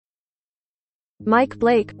Mike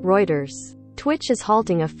Blake, Reuters. Twitch is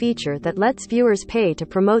halting a feature that lets viewers pay to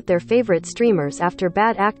promote their favorite streamers after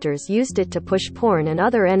bad actors used it to push porn and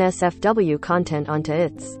other NSFW content onto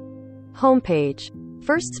its homepage.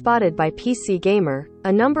 First spotted by PC Gamer,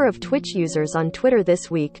 a number of Twitch users on Twitter this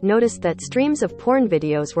week noticed that streams of porn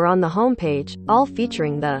videos were on the homepage, all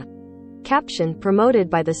featuring the caption promoted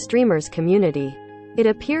by the streamer's community. It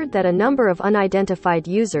appeared that a number of unidentified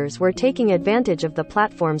users were taking advantage of the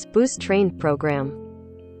platform's Boost Train program,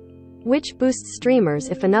 which boosts streamers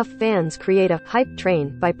if enough fans create a hype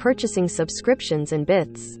train by purchasing subscriptions and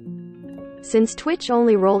bits. Since Twitch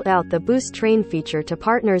only rolled out the Boost Train feature to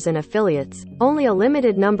partners and affiliates, only a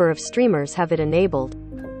limited number of streamers have it enabled.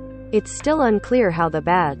 It's still unclear how the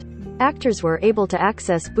bad actors were able to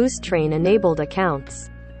access Boost Train-enabled accounts.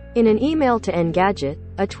 In an email to Engadget,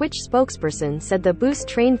 a Twitch spokesperson said the Boost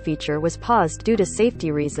Train feature was paused due to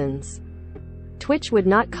safety reasons. Twitch would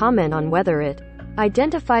not comment on whether it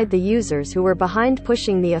identified the users who were behind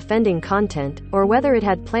pushing the offending content, or whether it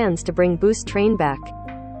had plans to bring Boost Train back.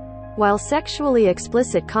 While sexually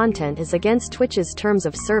explicit content is against Twitch's terms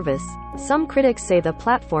of service, some critics say the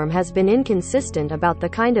platform has been inconsistent about the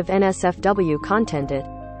kind of NSFW content it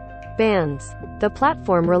bans. The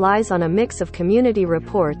platform relies on a mix of community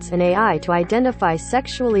reports and AI to identify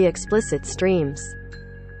sexually explicit streams.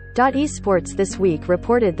 Esports this week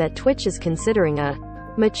reported that Twitch is considering a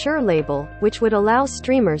mature label, which would allow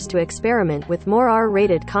streamers to experiment with more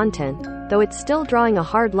R-rated content, though it's still drawing a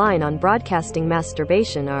hard line on broadcasting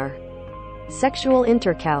masturbation or sexual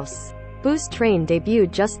intercourse. Boost Train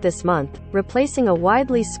debuted just this month, replacing a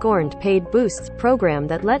widely scorned paid boosts program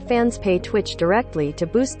that let fans pay Twitch directly to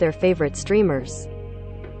boost their favorite streamers.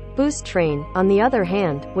 Boost Train, on the other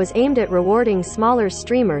hand, was aimed at rewarding smaller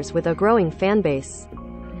streamers with a growing fanbase.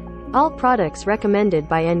 All products recommended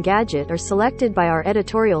by Engadget are selected by our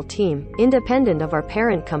editorial team, independent of our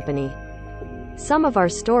parent company. Some of our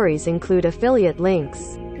stories include affiliate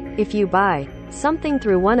links. If you buy something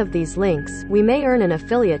through one of these links, we may earn an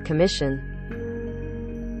affiliate commission.